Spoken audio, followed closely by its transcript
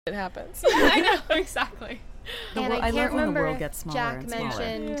it happens. Yeah, I know, exactly. I learned when the remember world gets smaller Jack and smaller.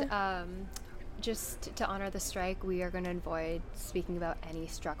 mentioned just to honor the strike, we are going to avoid speaking about any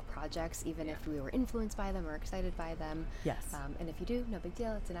struck projects, even if we were influenced by them or excited by them. Yes. And if you do, no big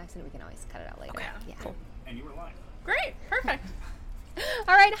deal. It's an accident. We can always cut it out later. Okay. Yeah. Cool. And you were live. Great. Perfect.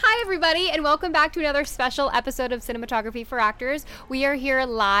 All right. Hi, everybody, and welcome back to another special episode of Cinematography for Actors. We are here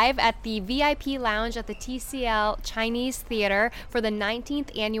live at the VIP Lounge at the TCL Chinese Theater for the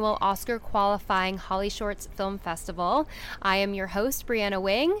 19th Annual Oscar Qualifying HollyShorts Film Festival. I am your host, Brianna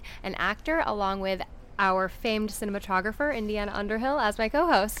Wing, an actor, along with our famed cinematographer, Indiana Underhill, as my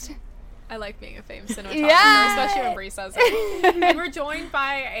co-host. I like being a famed cinematographer, especially when Bree says it. And we're joined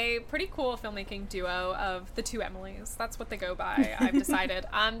by a pretty cool filmmaking duo of the two Emilys. That's what they go by, I've decided.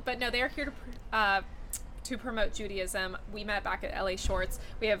 But no, they are here to promote Judy-ism. We met back at HollyShorts.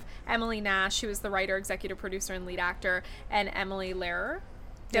 We have Emily Nash, who is the writer, executive producer, and lead actor, and Emily Lerer.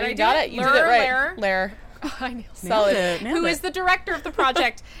 You got it. You did it right. Lerer. I know. Solid. Who is the director of the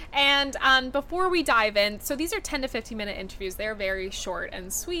project. And before we dive in, so these are 10 to 15 minute interviews. They're very short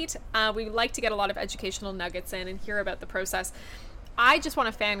and sweet. We like to get a lot of educational nuggets in and hear about the process. I just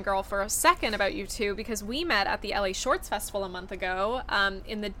want to fangirl for a second about you two because we met at the HollyShorts Festival a month ago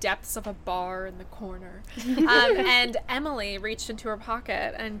in the depths of a bar in the corner. And Emily reached into her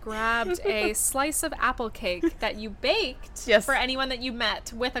pocket and grabbed a slice of apple cake that you baked for anyone that you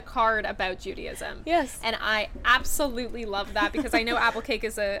met with a card about Judy-ism. Yes. And I absolutely love that because I know apple cake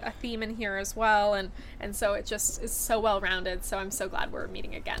is a theme in here as well. And so it just is so well-rounded. So I'm so glad we're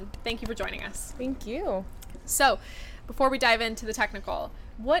meeting again. Thank you for joining us. Thank you. So, before we dive into the technical,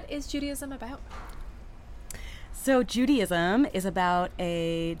 what is Judy-ism about? So Judy-ism is about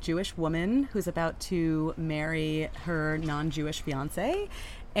a Jewish woman who's about to marry her non-Jewish fiance.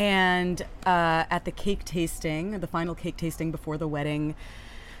 And at the cake tasting, the final cake tasting before the wedding,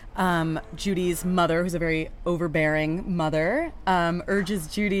 Judy's mother, who's a very overbearing mother, urges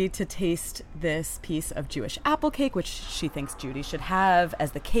Judy to taste this piece of Jewish apple cake, which she thinks Judy should have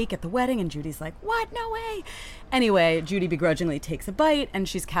as the cake at the wedding. And Judy's like, what? No way. Anyway, Judy begrudgingly takes a bite, and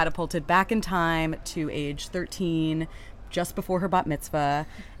she's catapulted back in time to age 13, just before her bat mitzvah.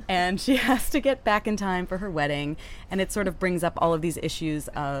 And she has to get back in time for her wedding. And it sort of brings up all of these issues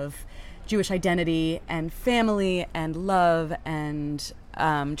of Jewish identity and family and love and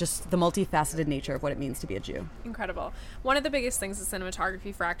just the multifaceted nature of what it means to be a Jew. Incredible. One of the biggest things in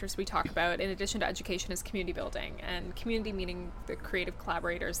cinematography for actors we talk about, in addition to education, is community building, and community meaning the creative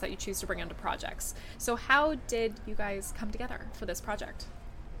collaborators that you choose to bring onto projects. So how did you guys come together for this project?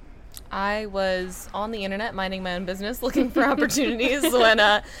 I was on the internet minding my own business looking for opportunities when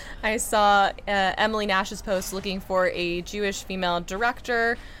I saw Emily Nash's post looking for a Jewish female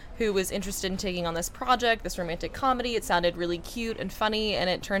director who was interested in taking on this project, this romantic comedy. It sounded really cute and funny, and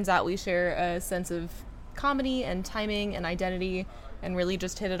it turns out we share a sense of comedy and timing and identity and really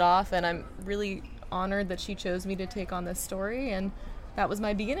just hit it off, and I'm really honored that she chose me to take on this story, and that was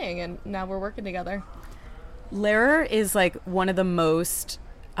my beginning, and now we're working together. Lerer is like one of the most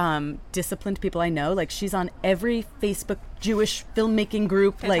disciplined people I know. Like, she's on every Facebook Jewish filmmaking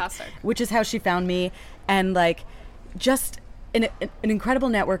group, Fantastic. like, which is how she found me, and like just an incredible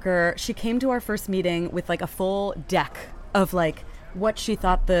networker. She came to our first meeting with like a full deck of like what she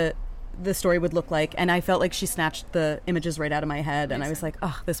thought the story would look like, and I felt like she snatched the images right out of my head. Amazing. And I was like,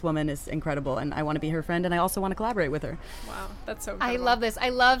 oh, this woman is incredible, and I want to be her friend, and I also want to collaborate with her. Wow, that's so incredible. I love this. I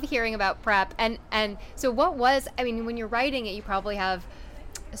love hearing about prep. And so what was, I mean, when you're writing it, you probably have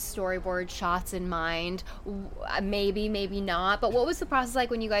storyboard shots in mind, maybe not, but what was the process like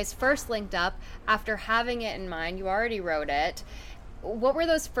when you guys first linked up? After having it in mind, you already wrote it. What were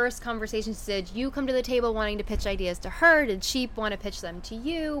those first conversations? Did you come to the table wanting to pitch ideas to her? Did she want to pitch them to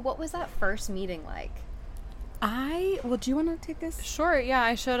you? What was that first meeting like? Well, do you want to take this? Sure, yeah.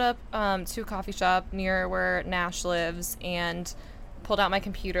 I showed up to a coffee shop near where Nash lives and pulled out my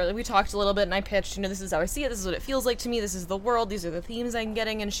computer. We talked a little bit, and I pitched, this is how I see it, this is what it feels like to me, this is the world, these are the themes I'm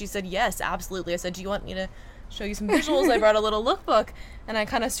getting, and she said, yes, absolutely. I said, do you want me to show you some visuals? I brought a little lookbook, and I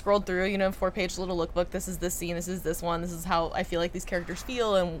kind of scrolled through, 4-page little lookbook, this is this scene, this is this one, this is how I feel like these characters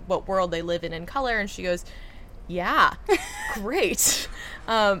feel, and what world they live in color, and she goes, yeah, great.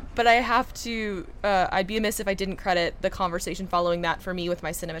 But I have to, I'd be amiss if I didn't credit the conversation following that for me with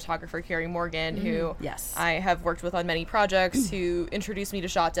my cinematographer, Carrie Morgan, who I have worked with on many projects, who introduced me to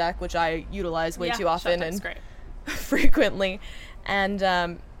Shot Deck, which I utilize way too often and frequently.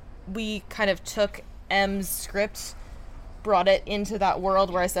 And we kind of took M's script, brought it into that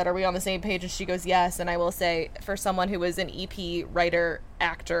world where I said, are we on the same page? And she goes, yes. And I will say, for someone who was an EP writer,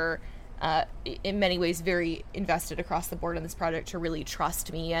 actor, in many ways very invested across the board in this project to really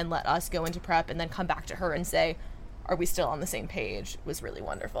trust me and let us go into prep and then come back to her and say, are we still on the same page, was really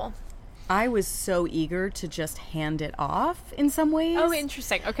wonderful. I was so eager to just hand it off in some ways. Oh,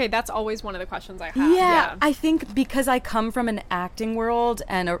 interesting. Okay, that's always one of the questions I have. Yeah, I think because I come from an acting world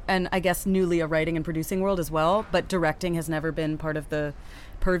and I guess newly a writing and producing world as well, but directing has never been part of the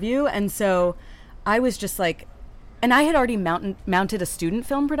purview. And so I was just like, and I had already mounted a student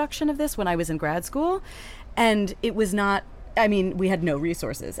film production of this when I was in grad school, and it was not, I mean, we had no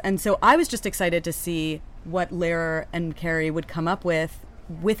resources. And so I was just excited to see what Lerer and Carrie would come up with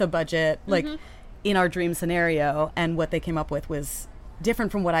a budget, like in our dream scenario, and what they came up with was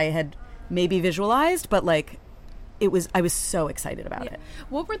different from what I had maybe visualized, but like I was so excited about it.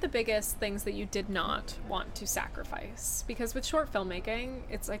 What were the biggest things that you did not want to sacrifice? Because with short filmmaking,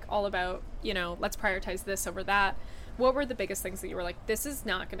 it's like all about, you know, let's prioritize this over that. What were the biggest things that you were like, this is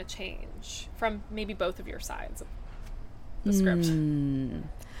not going to change from maybe both of your sides of the script?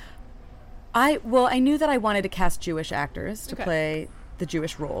 I knew that I wanted to cast Jewish actors to play the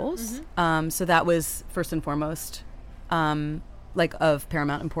Jewish roles. So that was first and foremost like of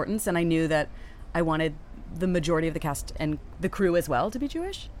paramount importance. And I knew that I wanted the majority of the cast and the crew as well to be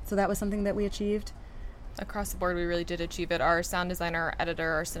Jewish. So that was something that we achieved. Across the board, we really did achieve it. Our sound designer, our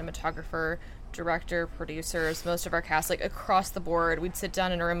editor, our cinematographer, director, producers, most of our cast, like across the board, we'd sit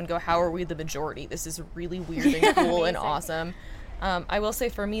down in a room and go, how are we the majority? This is really weird and cool and awesome. I will say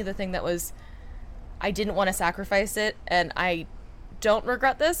for me, the thing that was, I didn't want to sacrifice it, and I don't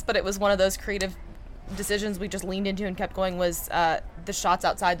regret this, but it was one of those creative decisions we just leaned into and kept going, was the shots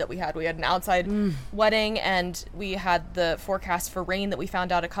outside that we had. We had an outside wedding, and we had the forecast for rain that we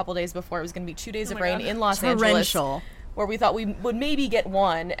found out a couple days before. It was going to be 2 days of rain in Los Angeles, where we thought we would maybe get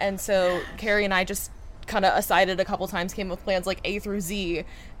one. And so Carrie and I just kind of decided a couple times, came with plans like A through Z,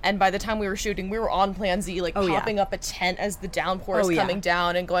 and by the time we were shooting, we were on plan Z, like popping up a tent as the downpour is coming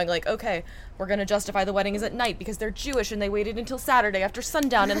down and going like, okay, we're going to justify the wedding is at night because they're Jewish and they waited until Saturday after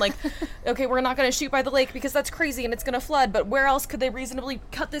sundown, and like, okay, we're not going to shoot by the lake because that's crazy and it's going to flood, but where else could they reasonably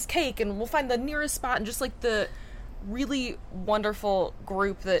cut this cake, and we'll find the nearest spot. And just like the really wonderful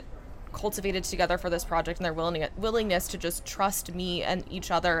group that cultivated together for this project, and their willingness to just trust me and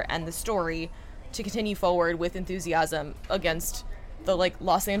each other and the story to continue forward with enthusiasm against the like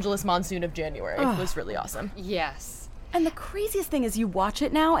Los Angeles monsoon of January was really awesome. Yes. And the craziest thing is you watch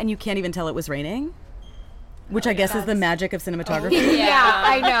it now and you can't even tell it was raining, which I guess is the magic of cinematography. Yeah,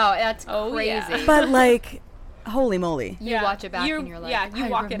 I know. That's crazy. Yeah. But like, holy moly. You watch it back and you're like, you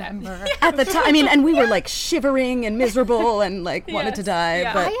walk it in. At the time, I mean, and we were like shivering and miserable and like wanted to die.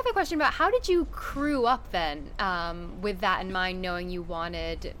 Yeah. But I have a question about how did you crew up then, with that in mind, knowing you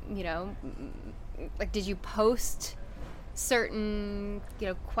wanted, you know, like, did you post certain, you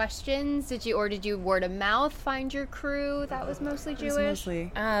know, questions? Did you word of mouth find your crew that was mostly Jewish?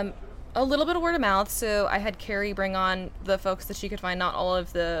 A little bit of word of mouth. So I had Carrie bring on the folks that she could find. Not all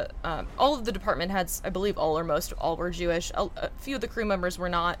of the department heads, I believe all or most all were Jewish. A few of the crew members were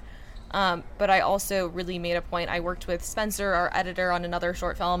not. But I also really made a point. I worked with Spencer, our editor, on another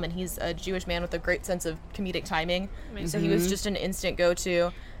short film, and he's a Jewish man with a great sense of comedic timing. So he was just an instant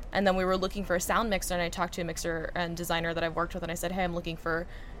go-to. And then we were looking for a sound mixer, and I talked to a mixer and designer that I've worked with, and I said, hey, I'm looking for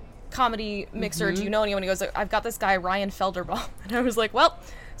comedy mixer. Do you know anyone? He goes, I've got this guy, Ryan Felderbaum. And I was like, well,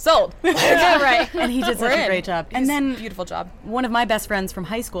 sold. Right. And he did such a great job. And then beautiful job. One of my best friends from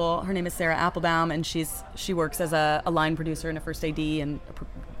high school, her name is Sarah Applebaum, and she works as a line producer and a first AD and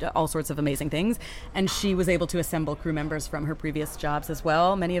all sorts of amazing things. And she was able to assemble crew members from her previous jobs as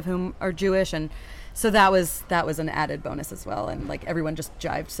well, many of whom are Jewish. And so that was an added bonus as well, and like everyone just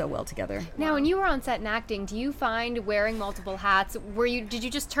jived so well together. Now, when you were on set and acting, do you find wearing multiple hats? Did you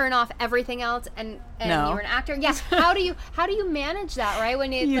just turn off everything else and No. you were an actor? Yeah. How do you manage that, right?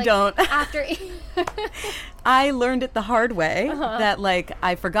 When You like, don't. After I learned it the hard way that like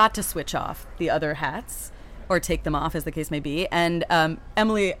I forgot to switch off the other hats or take them off, as the case may be. And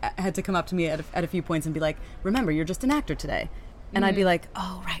Emily had to come up to me at a few points and be like, remember, you're just an actor today. And I'd be like,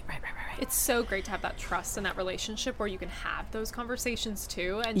 oh, right. It's so great to have that trust and that relationship where you can have those conversations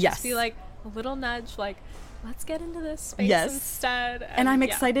too, and Yes. just be like a little nudge, like, let's get into this space Yes. instead. And I'm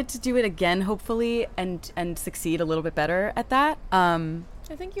excited to do it again, hopefully, and succeed a little bit better at that.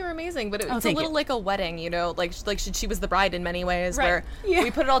 I think you were amazing, but it's a thank little you. like a wedding, you know, like she was the bride in many ways, Right. where we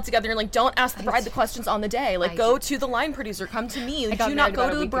put it all together and like, don't ask the bride the questions on the day, like go to the line producer, come to me, got do not married go about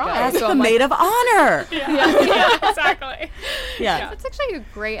to a the week ago. bride. Ask So the I'm like- maid of honor. Yeah, exactly. Yeah. That's actually a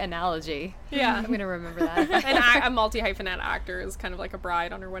great analogy. Yeah. I'm gonna remember that. And a multi-hyphenate actor is kind of like a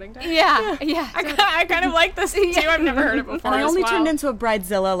bride on her wedding day. yeah. I kind of like this too. I've never heard it before. And I as only well. turned into a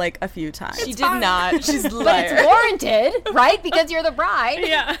bridezilla like a few times. She did not. She's But liar. it's warranted, right? Because you're the bride.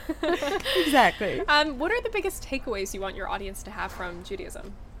 Yeah. Exactly. What are the biggest takeaways you want your audience to have from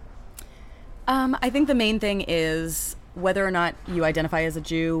Judy-ism? I think the main thing is whether or not you identify as a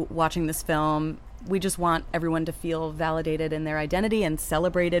Jew watching this film, we just want everyone to feel validated in their identity and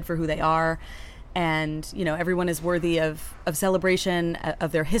celebrated for who they are. And, you know, everyone is worthy of celebration,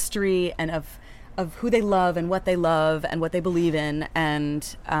 of their history, and of who they love and what they believe in.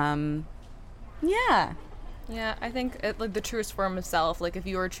 And, yeah. Yeah, I think like the truest form of self, like if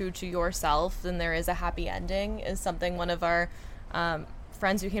you are true to yourself, then there is a happy ending, is something one of our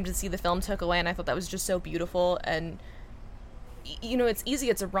friends who came to see the film took away, and I thought that was just so beautiful. And you know, it's easy,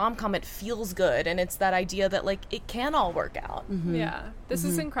 it's a rom-com, it feels good, and it's that idea that like it can all work out. Yeah, this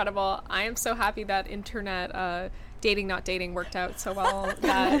is incredible. I am so happy that internet dating not dating worked out so well,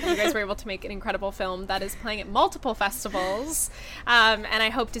 that you guys were able to make an incredible film that is playing at multiple festivals, and I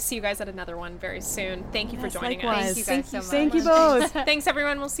hope to see you guys at another one very soon. Thank you for joining us. Thank you guys so much. Thank you both. Thanks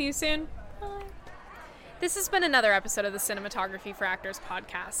everyone, we'll see you soon. This has been another episode of the Cinematography for Actors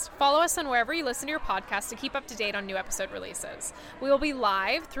podcast. Follow us on wherever you listen to your podcast to keep up to date on new episode releases. We will be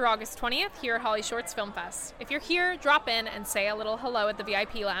live through August 20th here at HollyShorts Film Fest. If you're here, drop in and say a little hello at the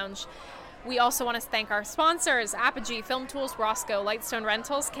VIP lounge. We also want to thank our sponsors, Apogee, Film Tools, Roscoe, Lightstone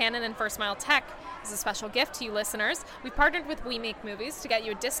Rentals, Canon, and First Mile Tech. As a special gift to you listeners, we've partnered with We Make Movies to get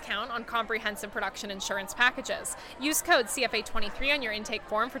you a discount on comprehensive production insurance packages. Use code CFA23 on your intake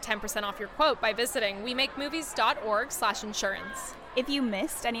form for 10% off your quote by visiting wemakemovies.org/insurance. If you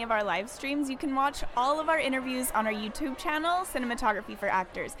missed any of our live streams, you can watch all of our interviews on our YouTube channel, Cinematography for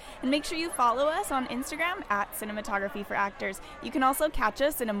Actors. And make sure you follow us on Instagram at Cinematography for Actors. You can also catch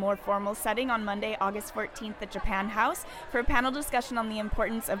us in a more formal setting on Monday, August 14th at Japan House for a panel discussion on the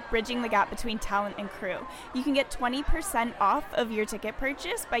importance of bridging the gap between talent and crew. You can get 20% off of your ticket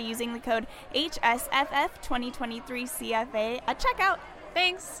purchase by using the code HSFF2023CFA at checkout.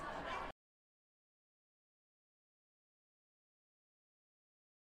 Thanks!